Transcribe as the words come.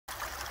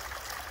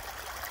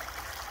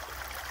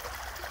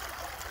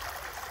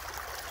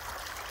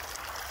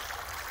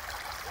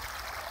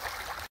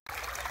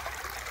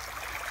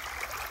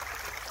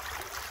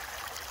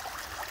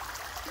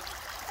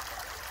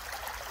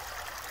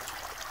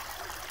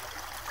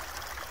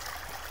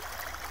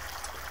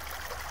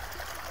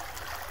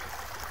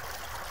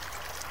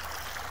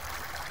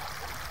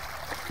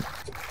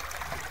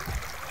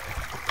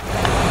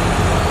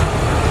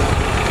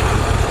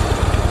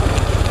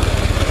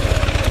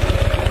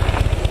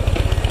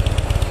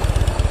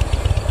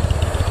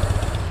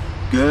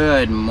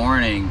Good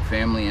morning,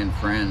 family and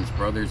friends,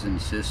 brothers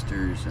and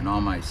sisters, and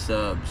all my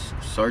subs.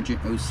 Sergeant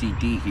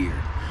OCD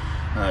here.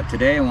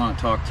 Today I want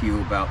to talk to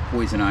you about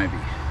poison ivy.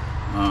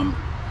 I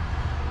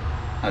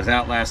was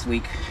out last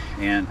week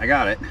and I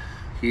got it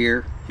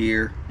here,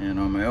 and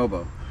on my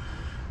elbow.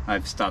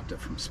 I've stopped it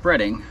from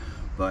spreading,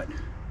 but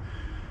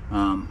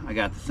I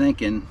got to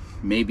thinking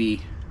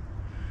maybe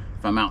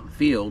if I'm out in the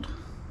field,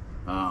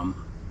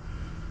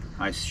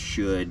 I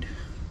should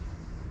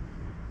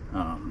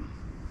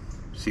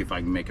see if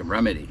I can make a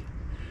remedy.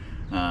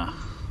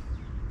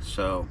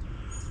 So,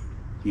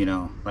 you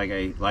know, like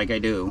I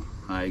do,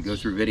 I go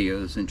through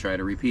videos and try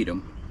to repeat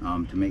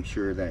them to make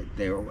sure that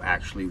they will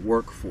actually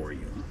work for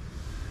you.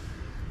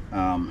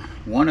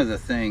 One of the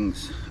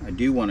things I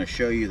do want to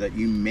show you that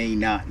you may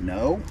not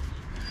know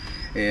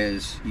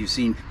is you've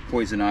seen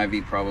poison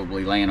ivy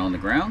probably laying on the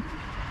ground.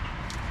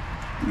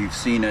 You've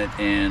seen it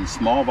in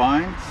small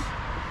vines,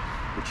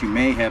 but you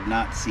may have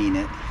not seen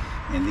it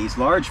in these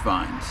large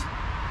vines.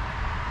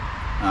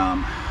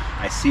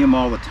 I see them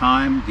all the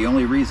time. The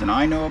only reason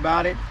I know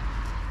about it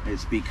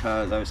is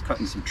because I was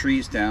cutting some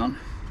trees down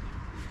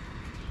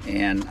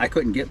and I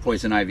couldn't get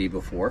poison ivy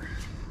before.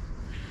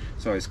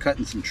 So I was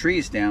cutting some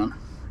trees down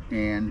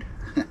and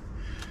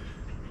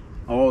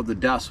all of the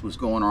dust was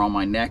going around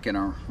my neck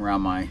and around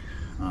my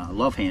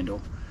love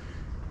handle,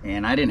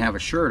 and I didn't have a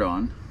shirt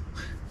on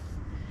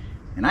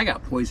and I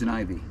got poison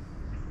ivy.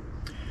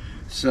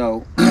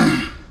 So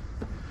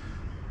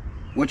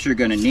what you're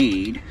going to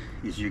need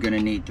is you're going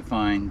to need to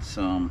find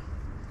some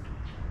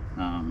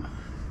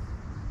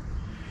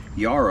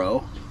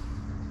yarrow,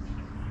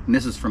 and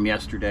this is from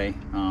yesterday.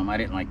 I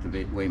didn't like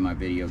the way my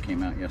video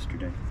came out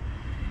yesterday.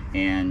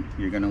 And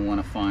you're going to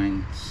want to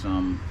find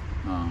some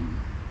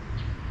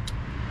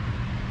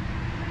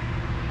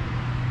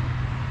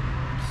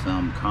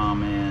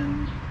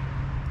common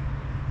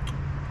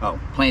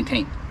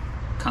plantain.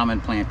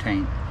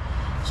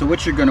 So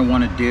what you're going to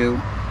want to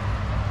do,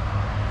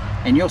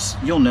 and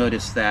you'll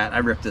notice that I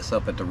ripped this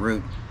up at the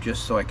root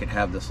just so I could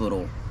have this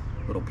little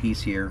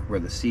piece here where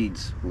the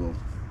seeds will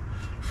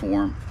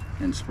form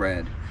and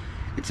spread.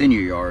 It's in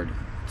your yard.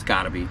 It's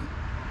got to be,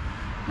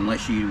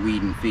 unless you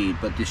weed and feed.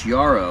 But this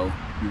yarrow,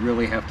 you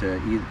really have to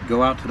either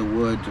go out to the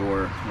woods,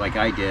 or like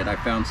I did, I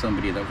found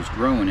somebody that was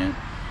growing it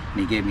and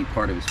he gave me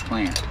part of his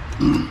plant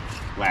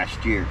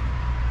last year.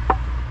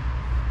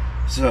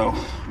 So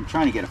I'm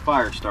trying to get a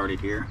fire started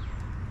here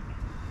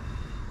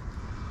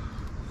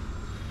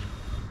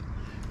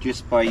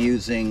just by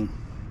using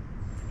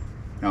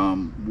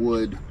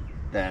wood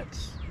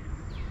that's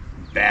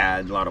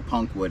bad, a lot of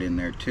punk wood in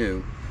there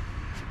too.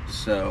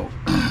 So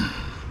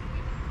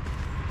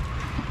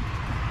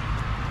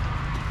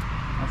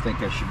I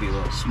think I should be a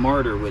little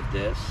smarter with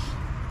this.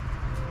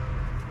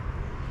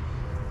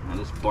 Now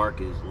this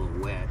bark is a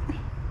little wet,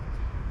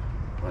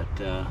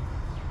 but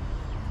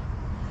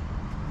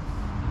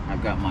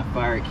I've got my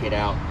fire kit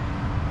out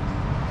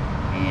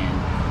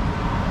and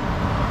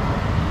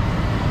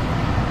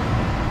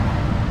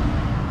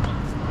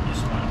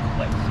just want to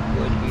collect some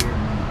wood here,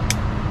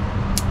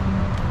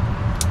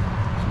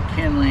 some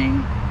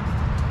kindling.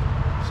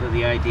 So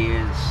the idea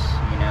is,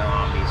 you know,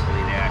 obviously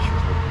the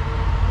ashes the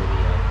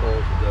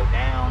coals will go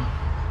down.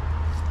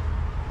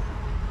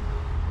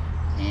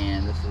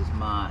 And this is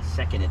my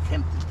second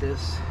attempt at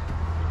this.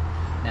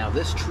 Now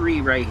this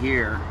tree right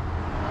here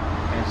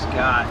has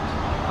got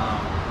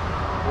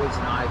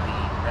poison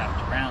ivy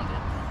wrapped around it.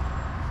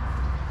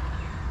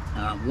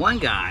 One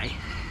guy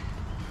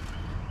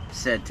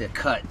said to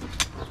cut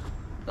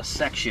a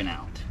section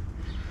out,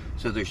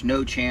 so there's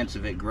no chance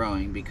of it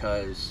growing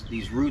because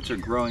these roots are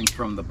growing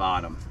from the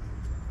bottom.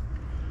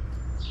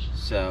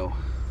 So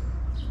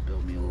I'll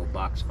build me a little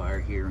box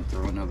fire here and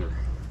throw another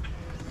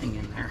thing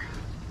in there.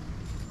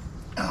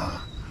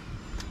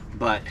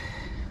 But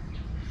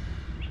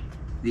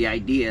the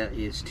idea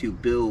is to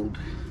build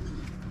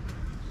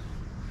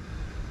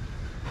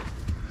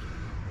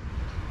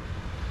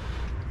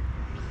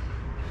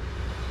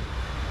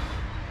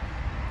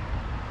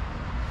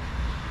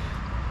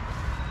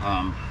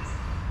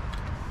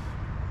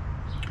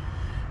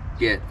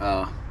get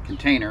a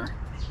container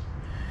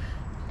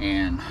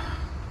and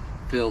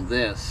fill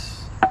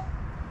this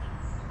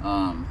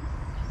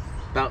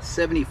about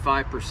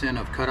 75%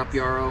 of cut up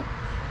yarrow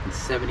and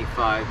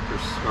 75%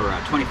 or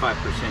 25%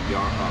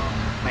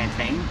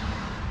 plantain,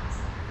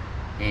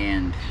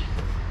 and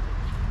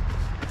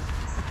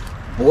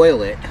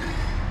boil it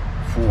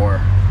for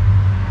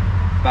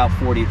about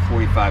 40 to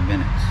 45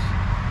 minutes.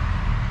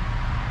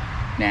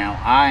 Now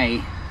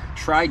I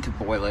tried to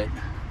boil it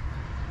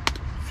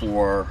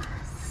for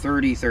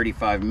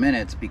 30-35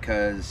 minutes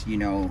because, you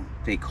know,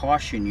 they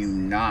caution you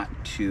not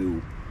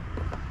to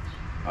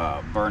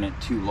burn it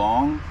too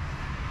long,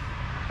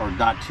 or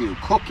not to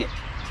cook it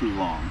too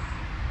long.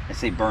 I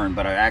say burn,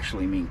 but I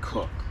actually mean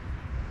cook.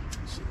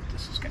 Let's see what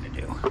this is going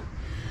to do.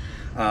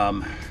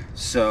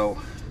 So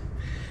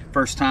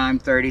first time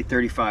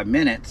 30-35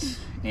 minutes,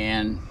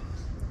 and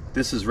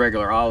this is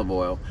regular olive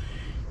oil,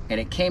 and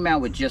it came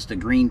out with just a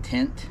green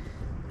tint.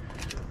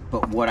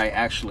 But what I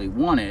actually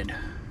wanted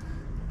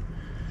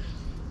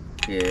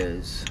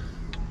is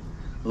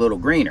a little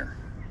greener.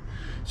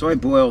 So I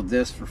boiled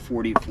this for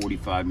 40 to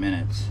 45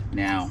 minutes.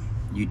 Now,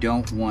 you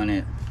don't want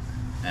it,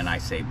 and I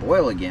say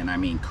boil again, I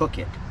mean cook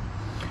it.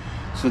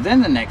 So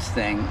then the next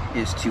thing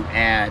is to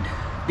add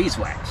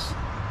beeswax.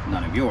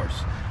 None of yours.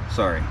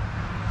 Sorry.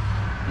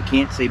 You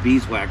can't say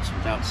beeswax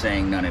without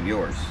saying none of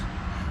yours.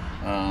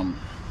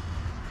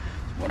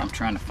 What I'm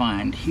trying to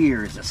find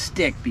here is a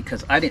stick,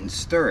 because I didn't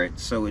stir it,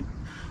 so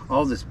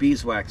all this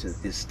beeswax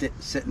is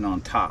sitting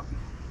on top.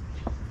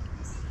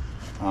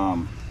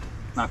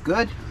 Not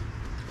good.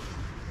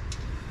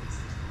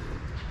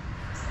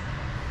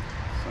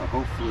 So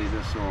hopefully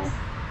this will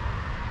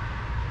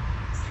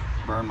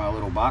burn my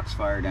little box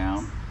fire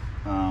down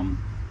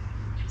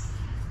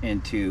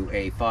into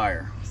a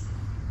fire.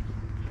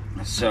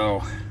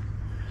 So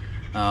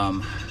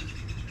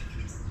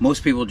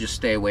most people just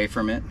stay away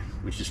from it,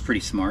 which is pretty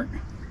smart.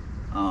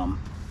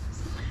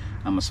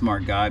 I'm a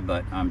smart guy,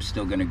 but I'm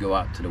still going to go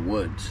out to the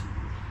woods.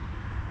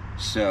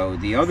 So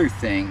the other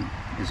thing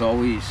is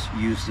always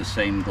use the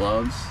same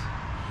gloves.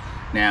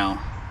 Now,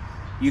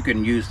 you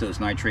can use those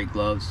nitrate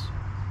gloves,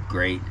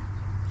 great,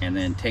 and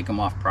then take them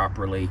off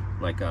properly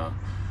like a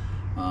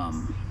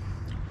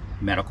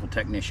medical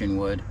technician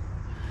would.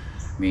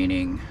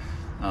 Meaning,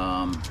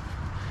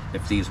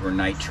 if these were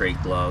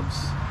nitrate gloves,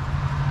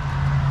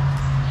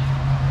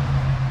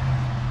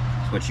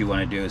 what you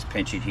want to do is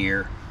pinch it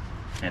here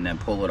and then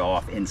pull it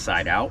off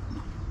inside out,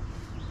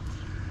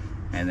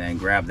 and then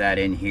grab that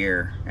in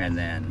here and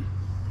then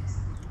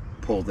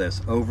pull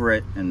this over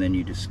it, and then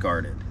you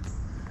discard it.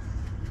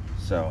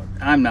 So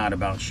I'm not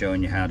about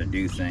showing you how to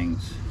do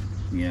things.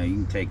 You know, you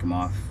can take them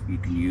off, you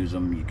can use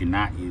them, you can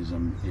not use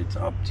them, it's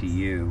up to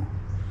you.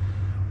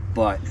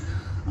 But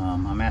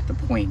I'm at the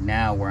point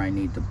now where I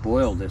need to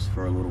boil this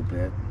for a little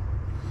bit,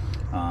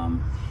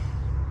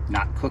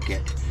 not cook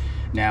it.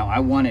 Now I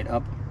want it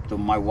up to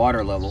my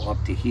water level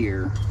up to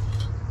here,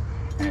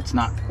 and it's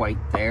not quite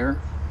there,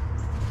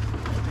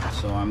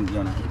 so I'm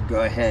gonna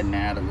go ahead and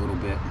add a little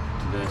bit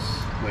to this,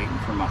 waiting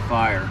for my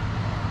fire.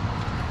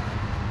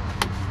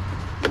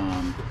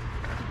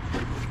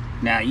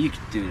 Now you could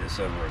do this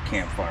over a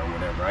campfire or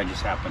whatever. I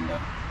just happen to,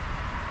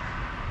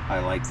 I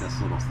like this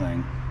little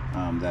thing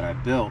that I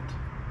built,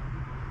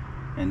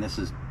 and this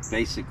is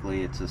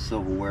basically, it's a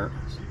silverware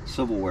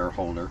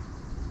holder,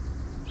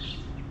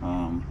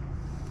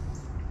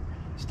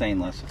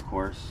 stainless of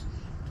course.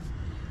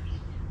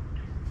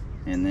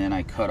 And then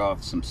I cut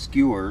off some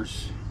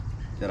skewers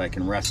that I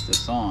can rest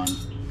this on.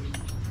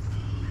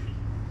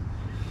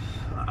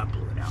 I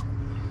blew it out.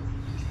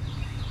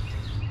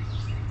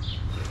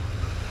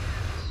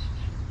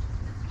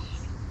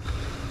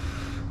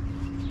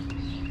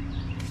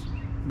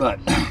 But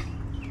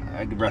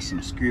I could rest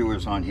some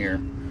skewers on here.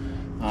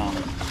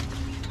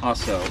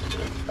 Also,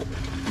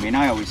 I mean,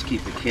 I always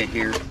keep a kit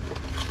here.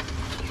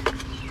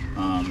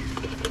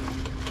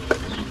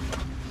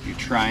 You're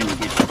trying to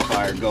get your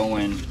fire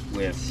going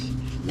with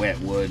wet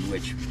wood,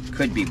 which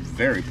could be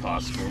very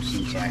possible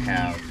since I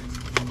have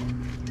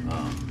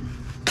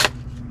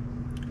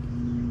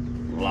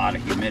a lot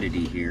of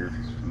humidity here.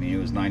 I mean, it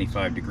was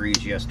 95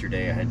 degrees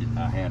yesterday. I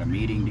had a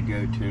meeting to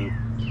go to,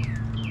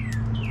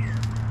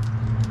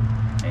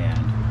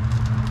 and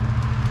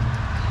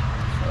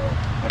so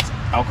that's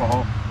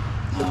alcohol,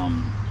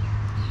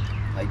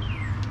 like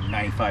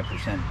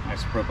 95%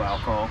 isopropyl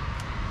alcohol,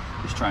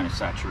 just trying to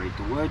saturate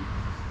the wood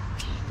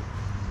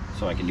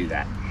so I can do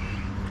that.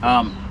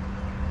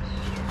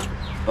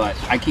 But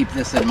I keep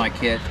this in my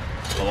kit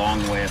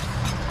along with,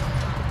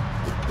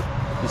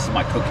 this is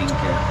my cooking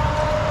kit,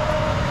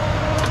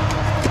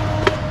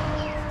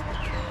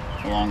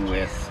 along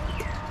with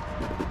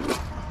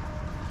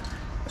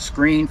a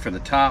screen for the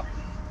top,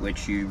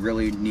 which you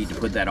really need to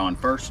put that on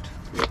first,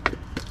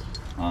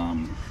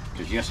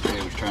 because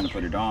yesterday I was trying to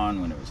put it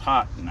on when it was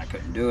hot and I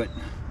couldn't do it.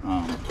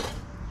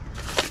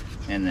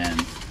 And then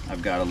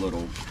I've got a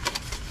little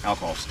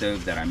alcohol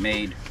stove that I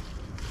made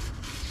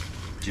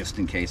just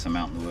in case I'm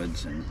out in the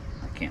woods and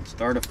I can't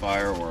start a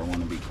fire, or I want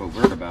to be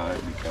covert about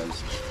it,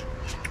 because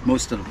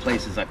most of the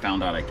places I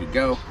found out I could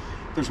go,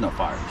 there's no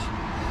fires.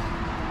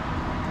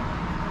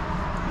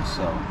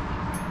 So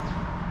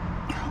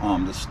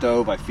the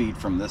stove I feed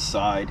from this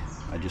side.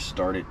 I just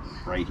start it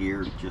right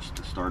here, just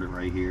to start it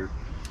right here.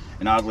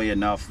 And oddly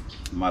enough,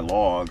 my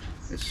log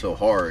is so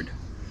hard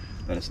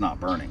that it's not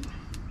burning.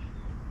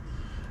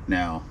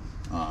 Now,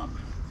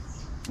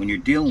 when you're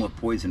dealing with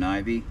poison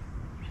ivy,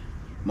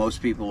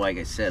 most people, like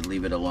I said,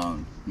 leave it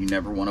alone. You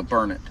never want to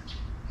burn it.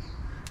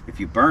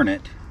 If you burn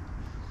it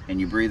and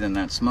you breathe in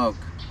that smoke,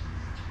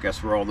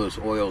 guess where all those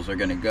oils are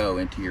going to go?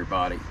 Into your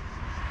body.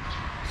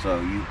 So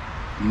you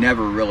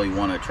never really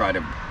want to try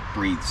to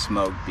breathe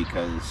smoke,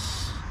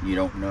 because you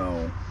don't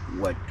know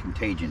what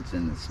contagion's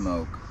in the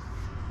smoke.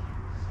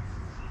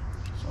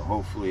 So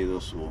hopefully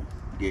this will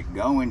get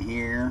going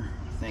here.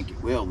 I think it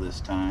will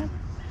this time.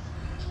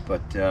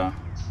 But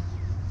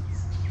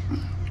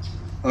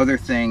other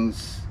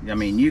things, I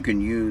mean, you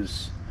can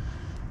use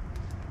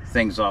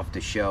things off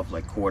the shelf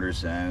like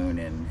cortisone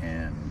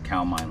and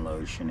Calmine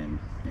lotion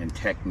and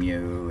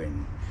Tecmu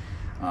and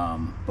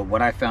But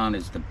what I found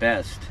is the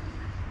best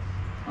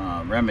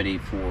remedy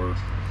for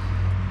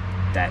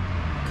that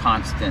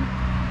constant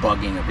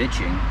bugging of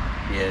itching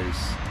is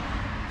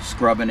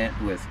scrubbing it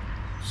with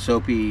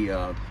soapy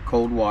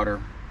cold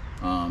water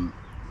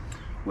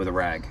with a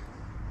rag,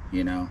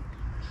 you know,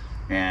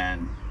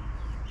 and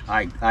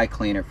I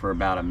clean it for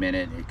about a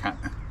minute. It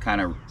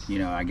kind of, you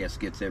know, I guess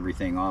gets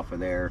everything off of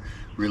there,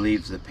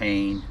 relieves the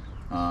pain,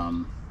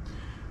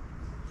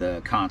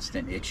 the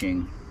constant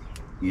itching,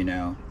 you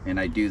know. And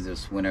I do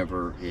this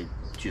whenever it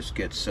just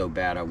gets so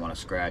bad I want to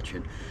scratch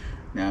it.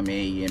 Now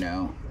me, you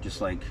know,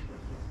 just like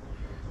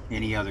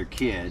any other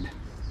kid,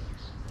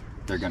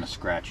 they're gonna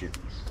scratch it,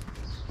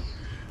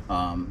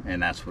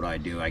 and that's what I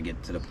do. I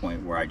get to the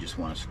point where I just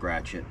want to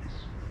scratch it.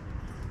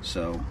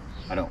 So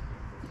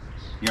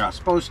you're not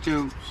supposed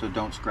to, so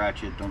don't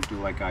scratch it. Don't do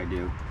like I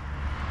do.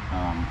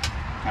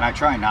 And I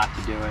try not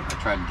to do it. I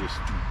try to just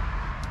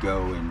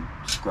go and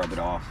scrub it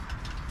off.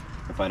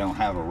 If I don't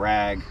have a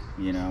rag,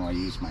 you know, I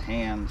use my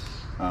hands.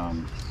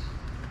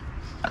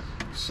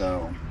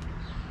 So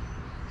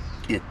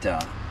it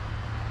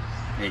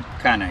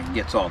kind of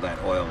gets all that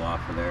oil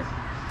off of there.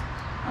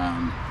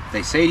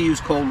 They say to use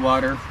cold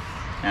water,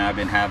 and I've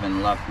been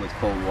having luck with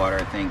cold water.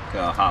 I think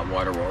hot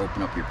water will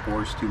open up your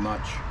pores too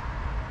much.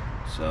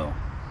 So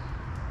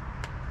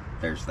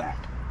there's that.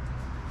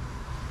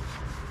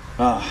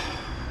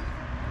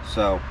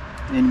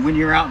 And when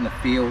you're out in the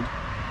field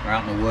or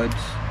out in the woods,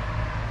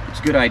 it's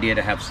a good idea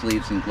to have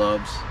sleeves and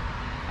gloves.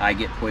 I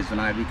get poison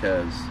ivy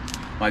because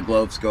my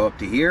gloves go up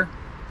to here,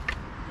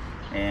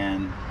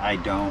 and I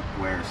don't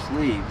wear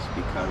sleeves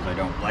because I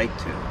don't like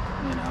to,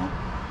 you know.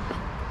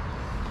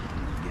 Let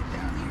me get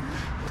down here.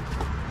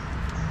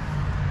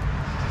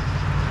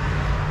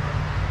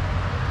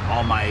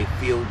 All my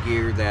field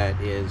gear that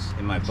is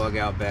in my bug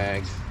out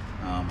bag,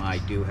 I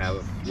do have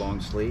a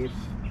long sleeve,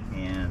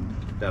 and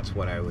that's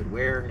what I would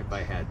wear if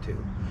I had to.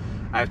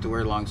 I have to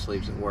wear long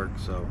sleeves at work,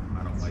 so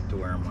I don't like to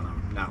wear them when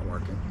I'm not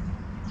working.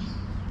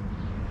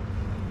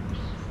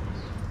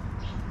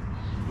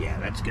 Yeah,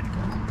 that's gonna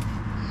go.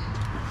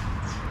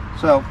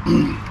 So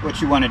what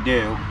you want to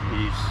do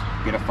is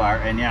get a fire,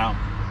 and now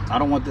I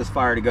don't want this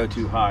fire to go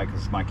too high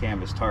because my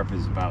canvas tarp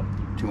is about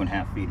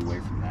 2.5 feet away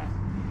from that.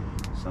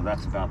 So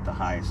that's about the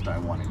highest I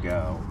want to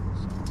go.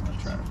 So I'm going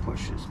to try to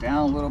push this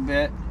down a little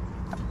bit.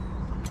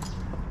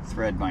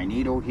 Thread my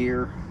needle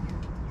here.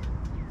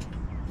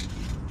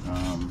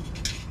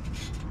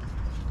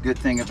 Good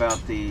thing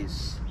about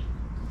these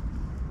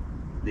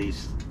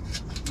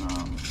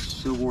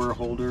silverware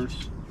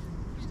holders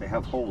is they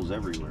have holes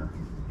everywhere.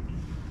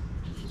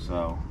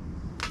 So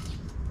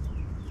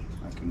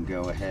I can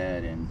go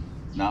ahead and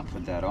not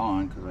put that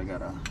on because I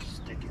got a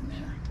stick in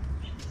there.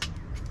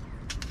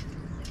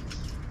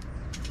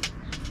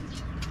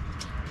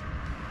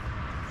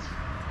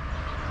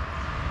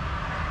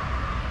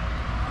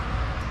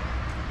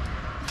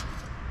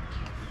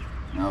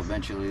 Now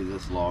eventually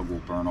this log will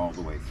burn all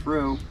the way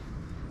through,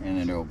 and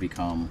then it'll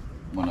become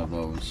one of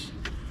those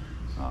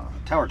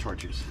tower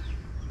torches.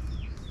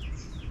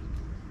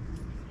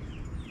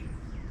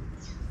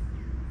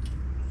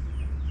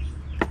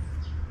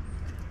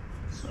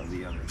 So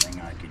the other thing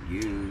I could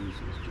use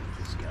is get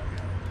this guy out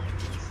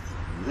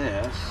of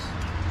this.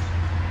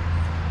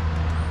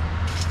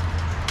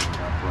 Put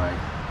it upright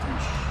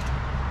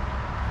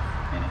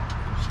and it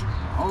pushes the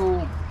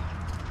hole.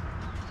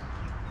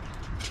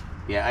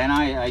 Yeah, and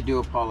I do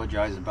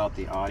apologize about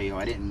the audio.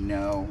 I didn't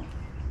know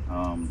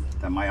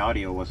that my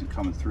audio wasn't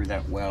coming through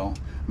that well.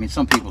 I mean,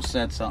 some people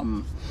said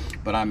something,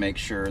 but I make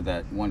sure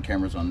that one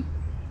camera's on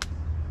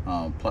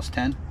plus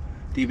 10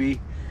 dB,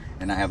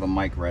 and I have a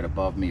mic right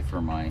above me for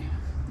my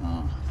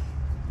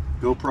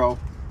GoPro,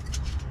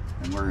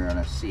 and we're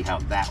gonna see how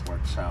that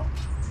works out.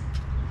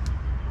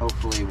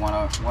 Hopefully one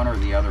or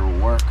the other will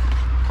work.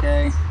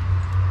 Okay,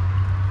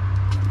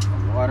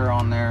 the water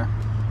on there.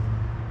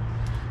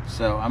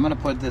 So I'm going to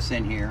put this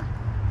in here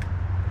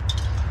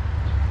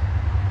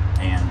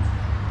and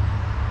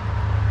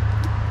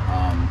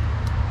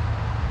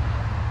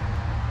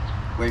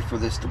wait for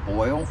this to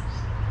boil.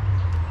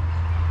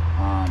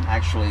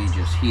 Actually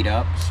just heat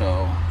up,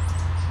 so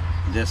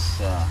this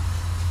shut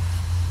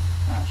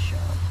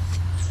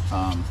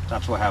up.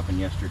 That's what happened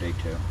yesterday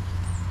too.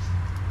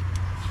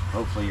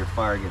 Hopefully your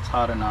fire gets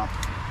hot enough,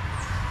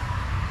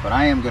 but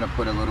I am going to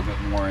put a little bit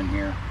more in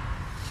here,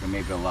 so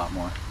maybe a lot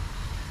more.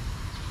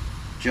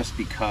 Just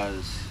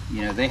because,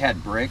 you know, they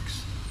had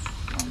bricks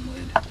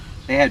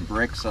they had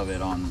bricks of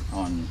it on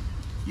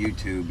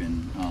YouTube,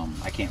 and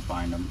I can't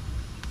find them,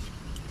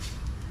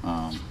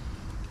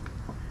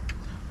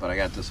 but I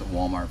got this at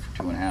Walmart for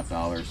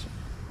 $2.50.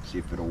 See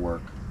if it'll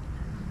work.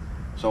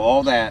 So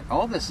all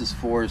this is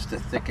for is to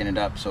thicken it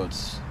up, so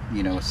it's,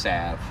 you know, a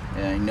salve,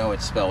 and I know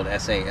it's spelled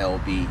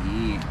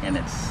S-A-L-V-E, and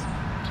it's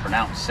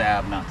pronounced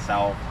salve, not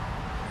salve.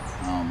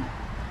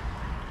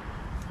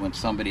 When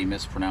somebody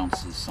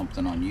mispronounces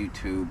something on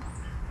YouTube,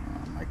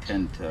 I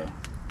tend to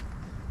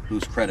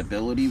lose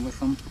credibility with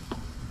them.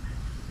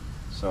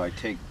 So I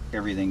take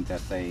everything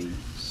that they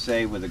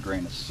say with a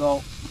grain of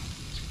salt.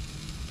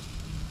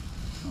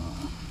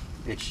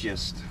 It's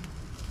just,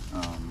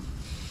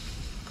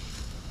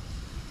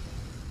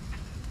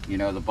 you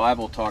know, the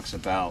Bible talks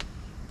about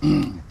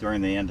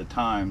during the end of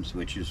times,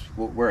 which is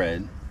what we're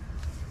in,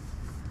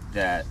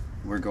 that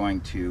we're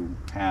going to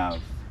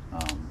have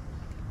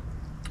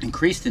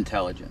increased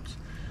intelligence.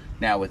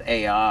 Now with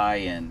AI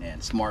and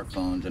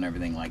smartphones and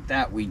everything like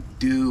that, we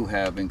do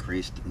have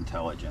increased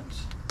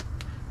intelligence.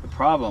 The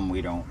problem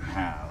we don't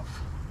have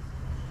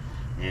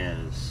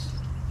is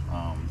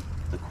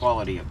the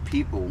quality of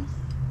people.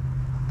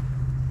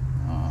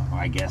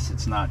 I guess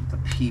it's not the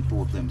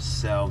people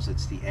themselves,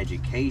 it's the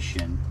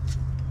education,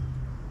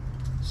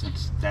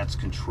 since that's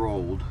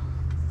controlled.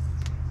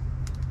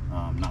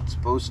 Not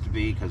supposed to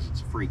be, because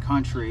it's a free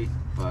country,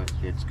 but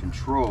it's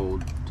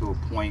controlled to a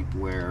point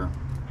where,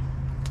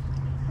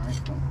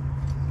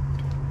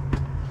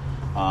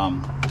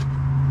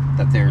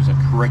 that there's a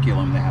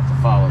curriculum they have to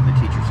follow, the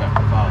teachers have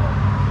to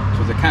follow,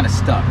 so they're kind of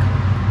stuck.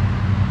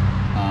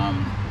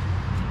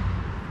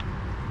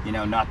 You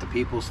know, not the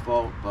people's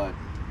fault, but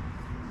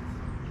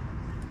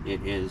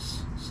it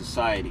is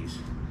society's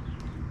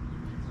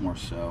more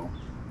so.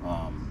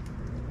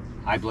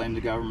 I blame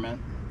the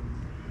government,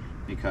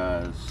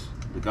 because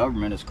the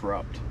government is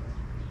corrupt.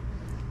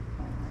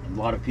 A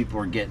lot of people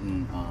are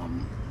getting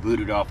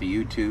booted off of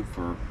YouTube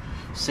for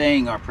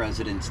saying our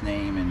president's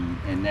name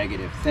and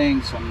negative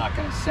things, so I'm not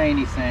going to say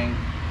anything.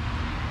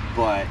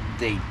 But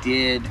they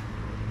did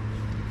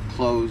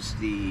close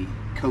the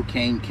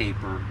cocaine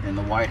caper in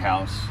the White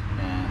House,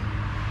 and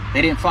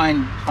they didn't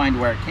find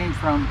where it came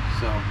from,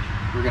 so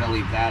we're going to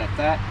leave that at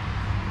that.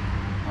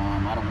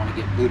 I don't want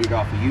to get booted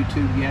off of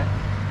YouTube yet.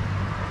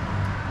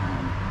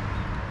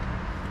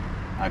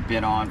 I've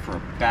been on for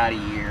about a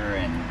year,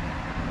 and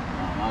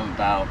I'm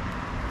about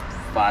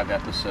 4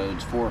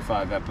 or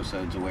 5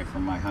 episodes away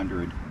from my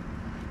 100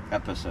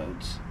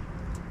 episodes.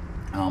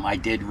 I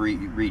did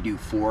redo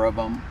 4 of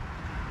them,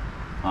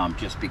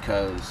 just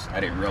because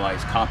I didn't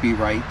realize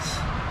copyrights.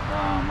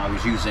 I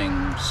was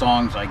using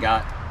songs I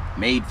got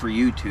made for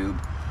YouTube,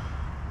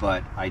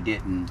 but I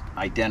didn't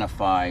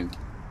identify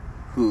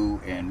who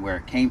and where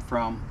it came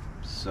from,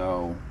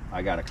 so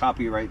I got a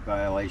copyright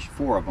violation,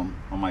 4 of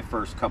them, on my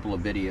first couple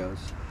of videos.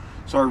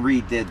 So I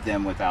redid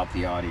them without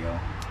the audio.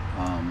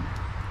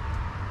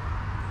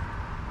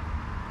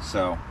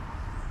 So,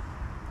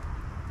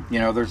 you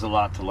know, there's a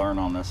lot to learn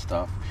on this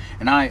stuff.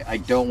 And I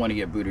don't want to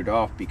get booted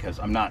off, because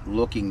I'm not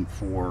looking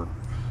for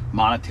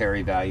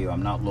monetary value.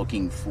 I'm not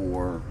looking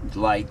for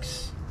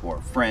likes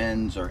or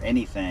friends or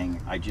anything.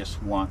 I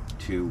just want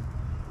to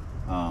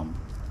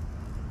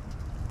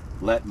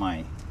let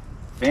my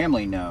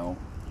family know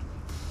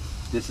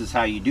this is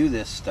how you do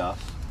this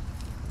stuff.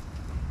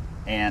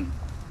 And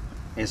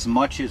as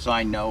much as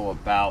I know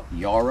about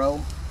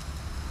yarrow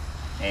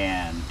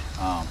and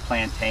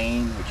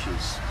plantain, which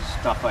is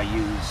stuff I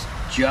use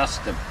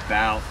just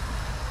about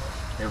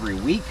every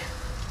week,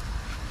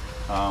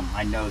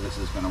 I know this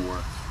is going to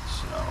work.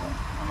 So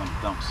I'm going to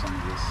dump some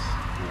of this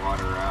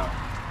water out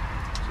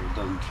so it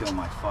doesn't kill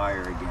my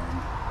fire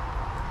again.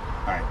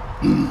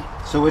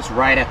 Alright, so it's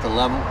right at the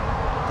level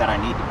that I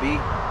need to be.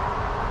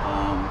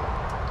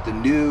 The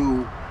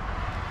new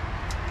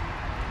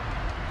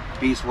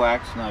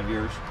beeswax, none of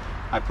yours,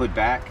 I put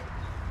back,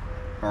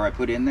 or I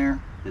put in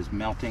there, is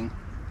melting.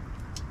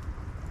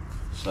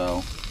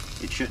 So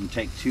it shouldn't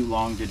take too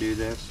long to do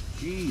this.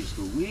 Jeez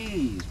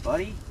Louise,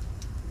 buddy.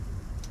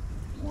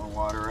 More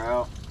water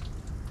out.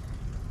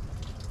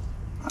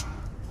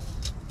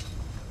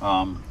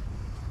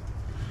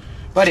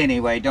 But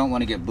anyway, don't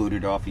want to get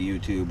booted off of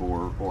YouTube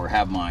or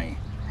have my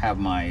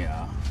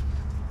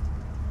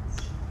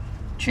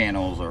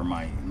channels or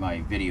my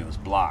videos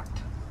blocked.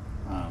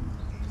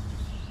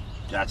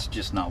 That's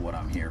just not what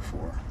I'm here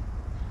for.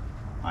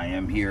 I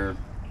am here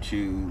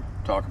to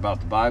talk about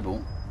the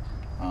Bible.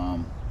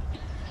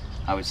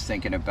 I was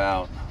thinking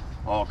about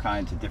all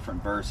kinds of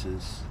different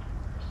verses,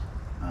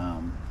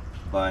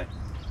 but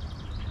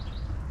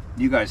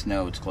you guys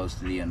know it's close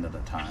to the end of the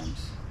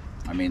times.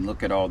 I mean,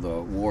 look at all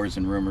the wars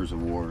and rumors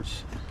of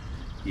wars.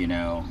 You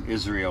know,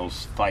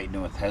 Israel's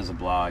fighting with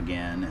Hezbollah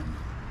again,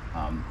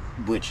 and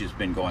which has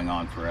been going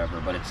on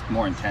forever, but it's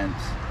more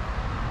intense.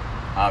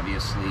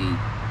 Obviously,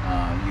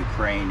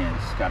 Ukraine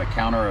has got a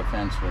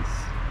counteroffense with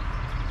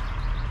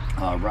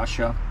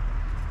Russia,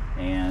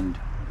 and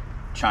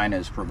China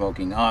is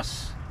provoking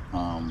us.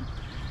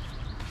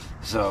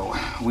 So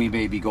we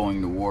may be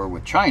going to war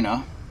with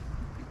China,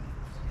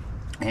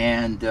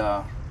 and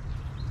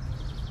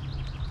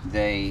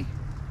they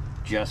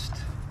just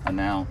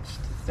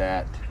announced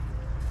that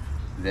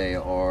they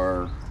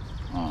are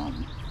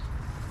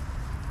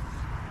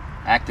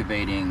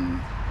activating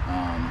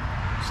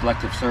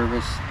selective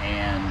service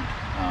and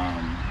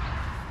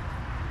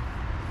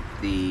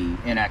the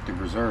inactive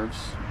reserves,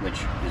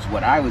 which is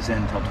what I was in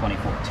until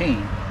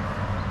 2014.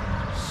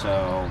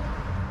 So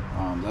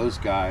those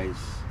guys,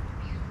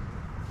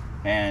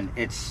 and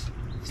it's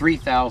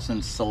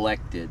 3,000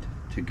 selected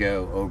to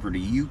go over to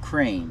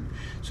Ukraine.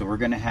 So we're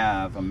going to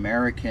have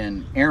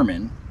American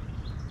airmen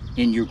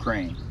in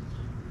Ukraine.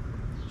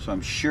 So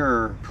I'm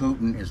sure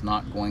Putin is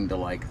not going to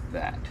like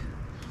that.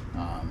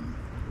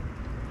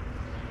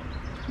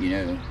 You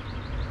know,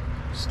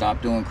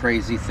 stop doing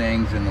crazy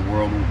things and the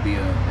world will be in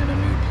a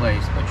new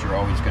place, but you're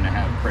always going to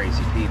have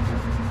crazy people.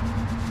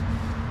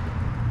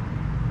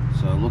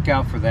 So look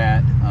out for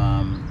that.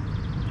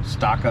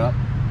 Stock up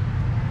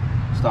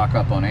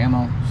on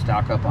ammo,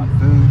 stock up on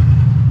food,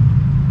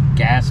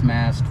 gas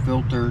mask,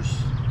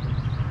 filters,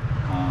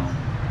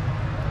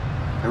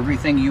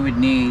 everything you would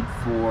need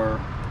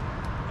for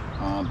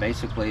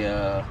basically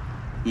a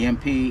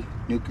EMP,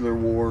 nuclear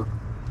war,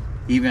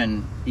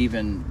 even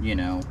you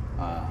know,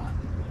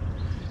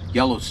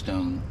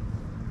 Yellowstone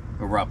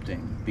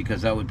erupting,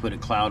 because that would put a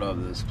cloud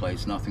over this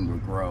place. Nothing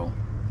would grow.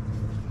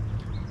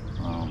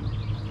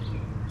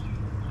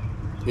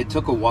 It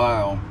took a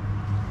while,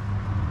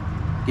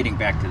 getting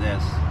back to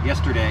this,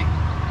 yesterday,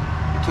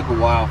 it took a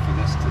while for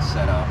this to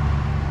set up.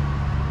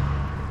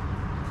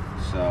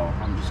 So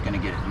I'm just going to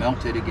get it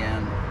melted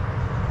again.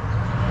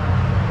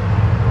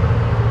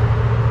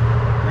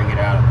 Bring it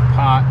out of the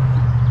pot.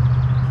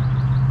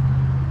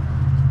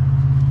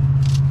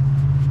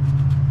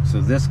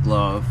 So this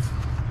glove,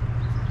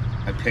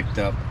 I picked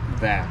up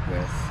that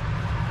with.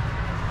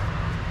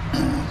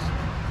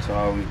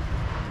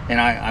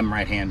 I'm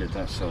right-handed,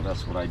 so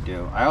that's what I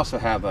do. I also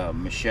have a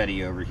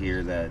machete over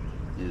here that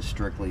is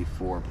strictly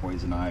for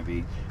poison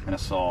ivy, and a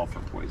saw for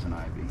poison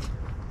ivy.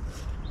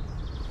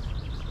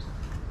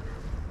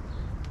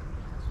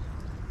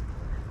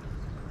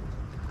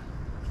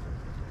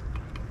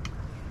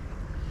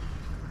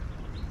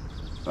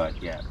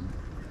 But yeah,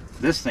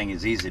 this thing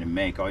is easy to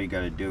make. All you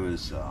got to do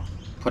is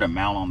put a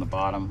mount on the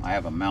bottom. I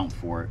have a mount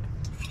for it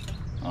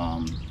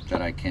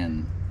that I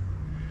can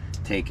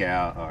take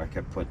out, or I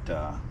could put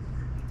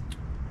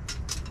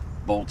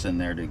bolts in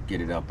there to get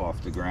it up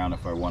off the ground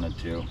if I wanted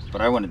to.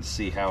 But I wanted to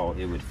see how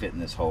it would fit in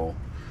this hole.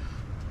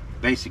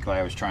 Basically,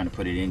 I was trying to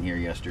put it in here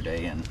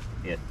yesterday and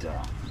it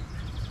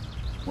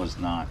was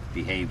not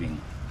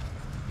behaving.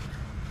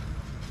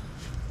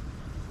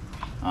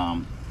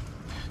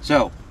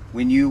 So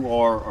when you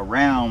are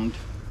around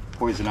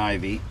poison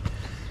ivy,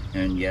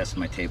 and yes,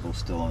 my table's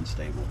still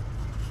unstable.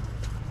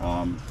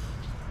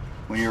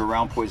 When you're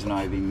around poison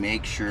ivy,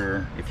 make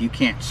sure, if you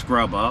can't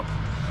scrub up,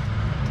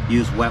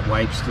 use wet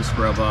wipes to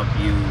scrub up,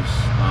 use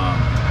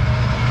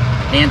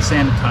hand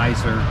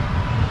sanitizer,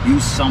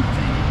 use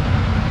something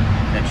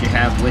that you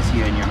have with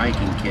you in your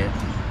hiking kit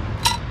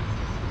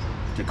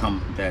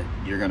that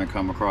you're going to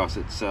come across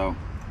it. So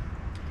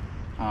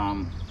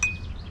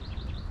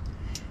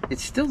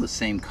it's still the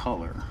same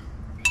color.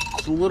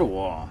 It's a little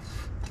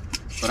off,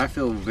 but I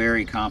feel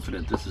very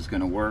confident this is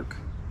going to work.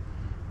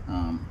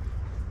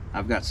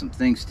 I've got some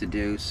things to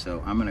do,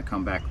 so I'm going to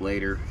come back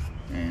later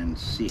and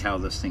see how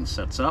this thing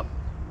sets up.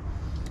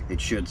 It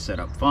should set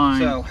up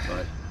fine. So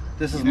but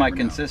this is my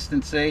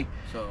consistency.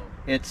 So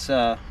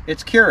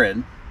it's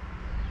curing,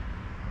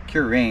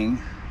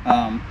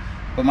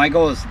 but my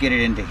goal is to get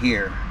it into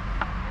here.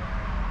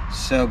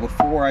 So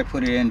before I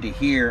put it into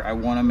here, I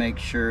want to make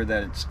sure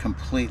that it's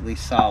completely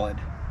solid.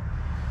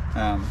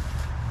 All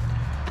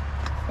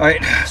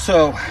right,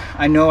 so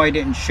I know I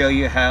didn't show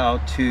you how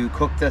to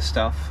cook this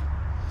stuff,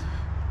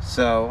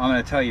 so I'm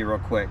going to tell you real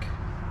quick.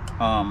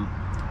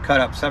 Cut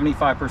up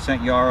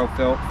 75% yarrow,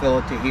 fill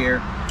it to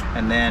here,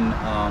 and then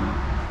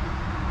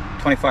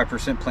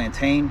 25%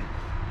 plantain.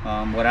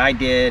 What I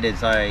did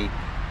is I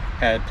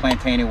had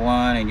plantain in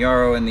one and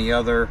yarrow in the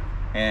other,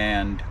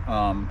 and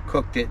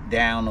cooked it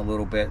down a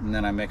little bit, and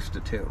then I mixed the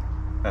two.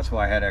 That's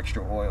why I had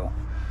extra oil.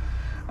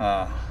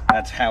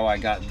 That's how I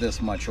got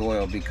this much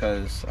oil,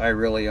 because I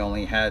really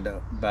only had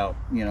about,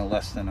 you know,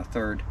 less than a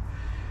third.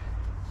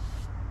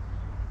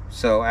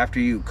 So after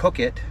you cook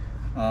it,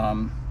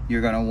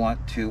 you're going to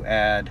want to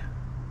add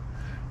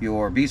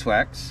your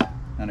beeswax,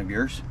 none of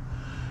yours,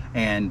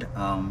 and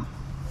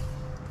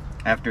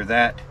after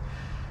that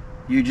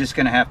you're just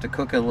going to have to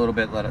cook it a little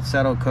bit, let it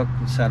settle, cook,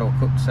 settle,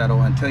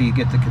 until you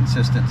get the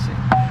consistency.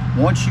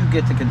 Once you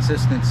get the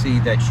consistency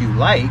that you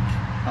like,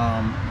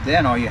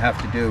 then all you have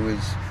to do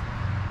is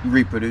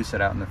reproduce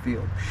it out in the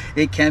field.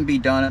 It can be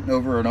done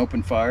over an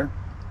open fire.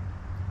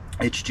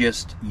 It's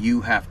just,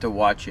 you have to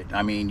watch it.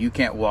 I mean, you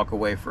can't walk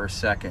away for a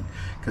second,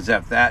 because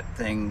if that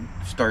thing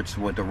starts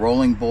with the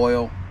rolling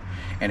boil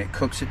and it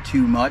cooks it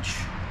too much,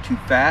 too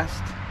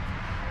fast,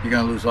 you're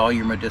going to lose all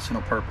your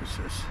medicinal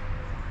purposes.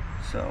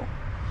 So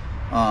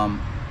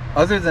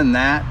other than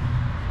that,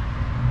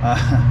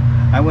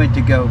 I went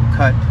to go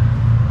cut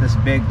this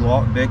big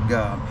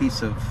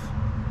piece of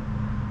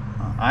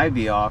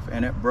ivy off,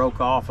 and it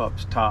broke off up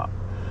top.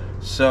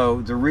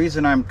 So the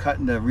reason I'm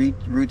cutting the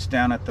roots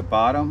down at the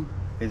bottom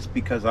is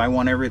because I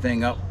want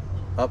everything up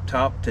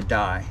top to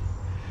die.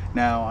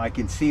 Now I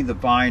can see the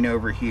vine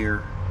over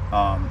here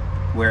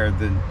where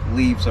the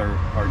leaves are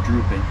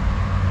drooping,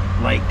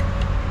 like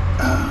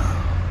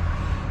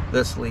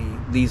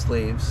these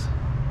leaves,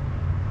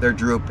 they're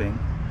drooping.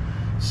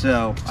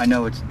 So I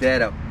know it's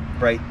dead up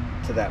right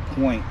to that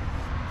point,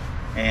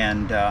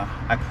 and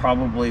I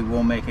probably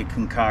will make a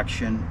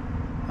concoction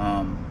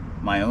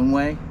my own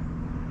way,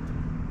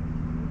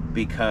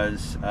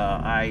 because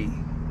I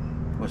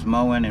was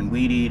mowing and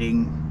weed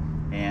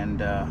eating,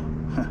 and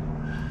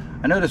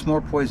I noticed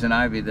more poison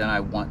ivy than I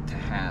want to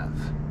have,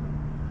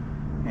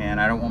 and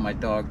I don't want my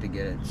dog to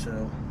get it.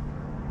 So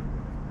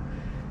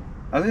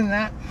other than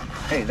that,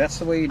 hey, that's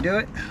the way you do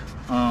it.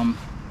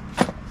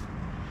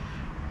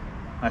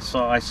 I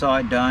saw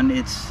it done.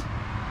 It's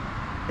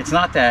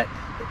not that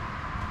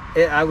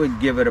I would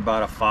give it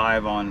about a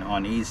 5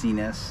 on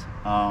easiness,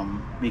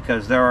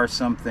 because there are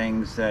some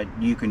things that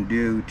you can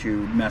do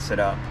to mess it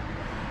up.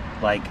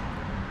 Like,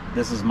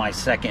 this is my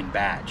second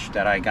batch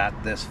that I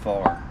got this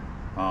far.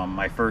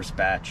 My first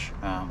batch,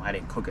 I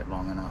didn't cook it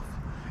long enough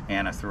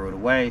and I threw it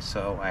away,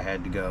 so I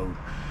had to go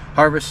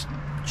harvest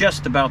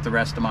just about the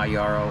rest of my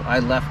yarrow. I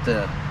left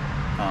the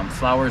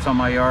flowers on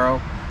my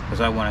yarrow because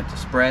I wanted to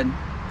spread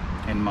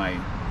in my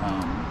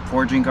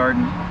foraging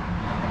garden.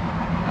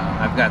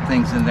 I've got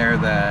things in there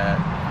that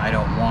I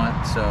don't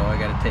want, so I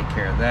got to take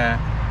care of that.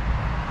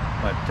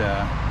 But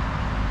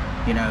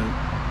you know,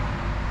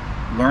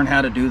 learn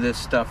how to do this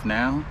stuff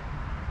now,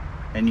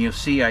 and you'll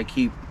see I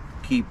keep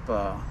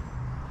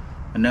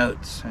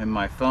notes in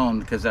my phone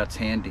because that's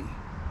handy.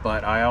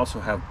 But I also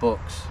have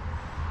books.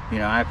 You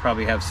know, I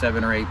probably have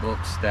 7 or 8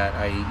 books that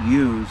I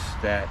use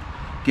that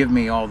give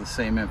me all the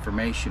same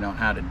information on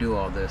how to do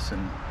all this.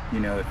 And you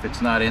know, if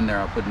it's not in there,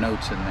 I'll put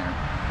notes in there.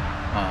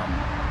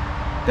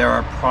 There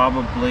are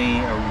probably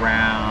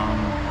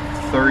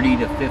around 30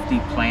 to 50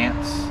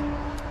 plants.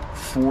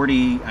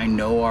 40 I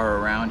know are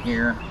around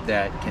here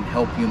that can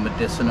help you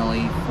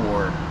medicinally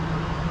for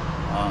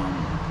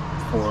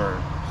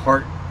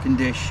heart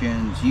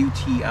conditions,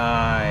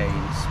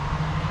 UTIs,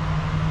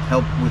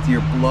 help with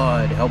your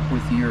blood, help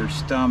with your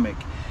stomach.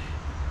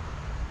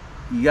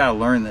 You gotta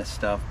learn this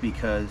stuff,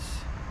 because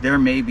there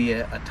may be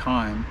a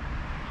time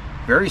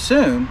very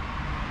soon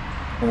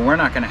where we're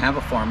not gonna have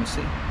a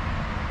pharmacy.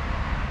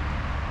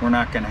 We're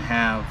not gonna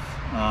have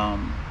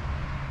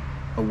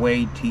a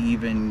way to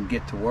even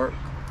get to work.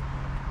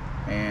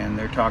 And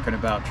they're talking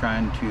about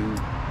trying to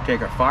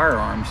take our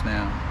firearms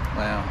now.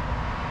 Well,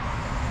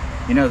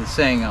 you know the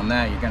saying on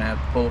that, you're gonna have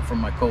to pull it from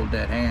my cold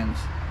dead hands,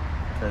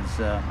 because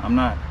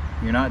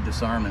you're not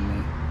disarming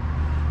me.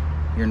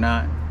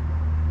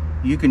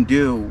 You can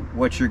do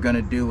what you're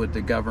gonna do with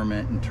the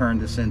government and turn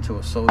this into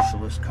a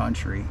socialist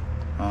country,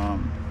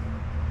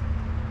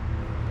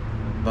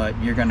 but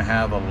you're gonna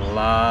have a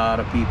lot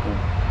of people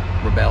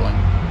rebelling.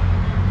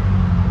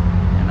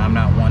 And I'm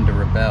not one to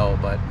rebel,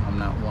 but I'm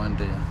not one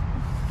to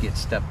get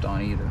stepped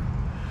on either.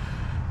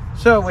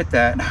 So with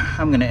that,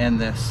 I'm going to end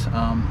this.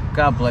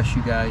 God bless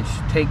you guys.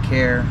 Take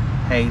care.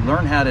 Hey,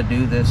 learn how to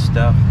do this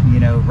stuff. You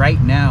know,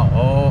 right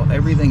now,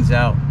 everything's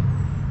out.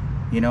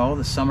 You know, all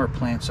the summer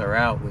plants are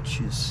out,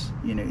 which is,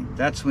 you know,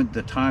 that's when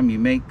the time you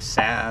make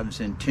salves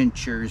and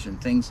tinctures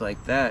and things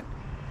like that,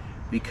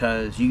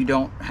 because you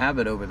don't have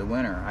it over the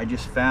winter. I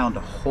just found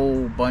a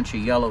whole bunch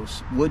of yellow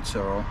wood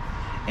sorrel,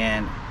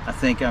 and I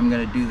think I'm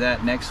going to do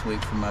that next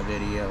week for my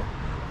video.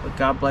 But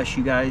God bless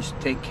you guys,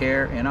 take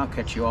care, and I'll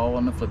catch you all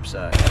on the flip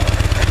side.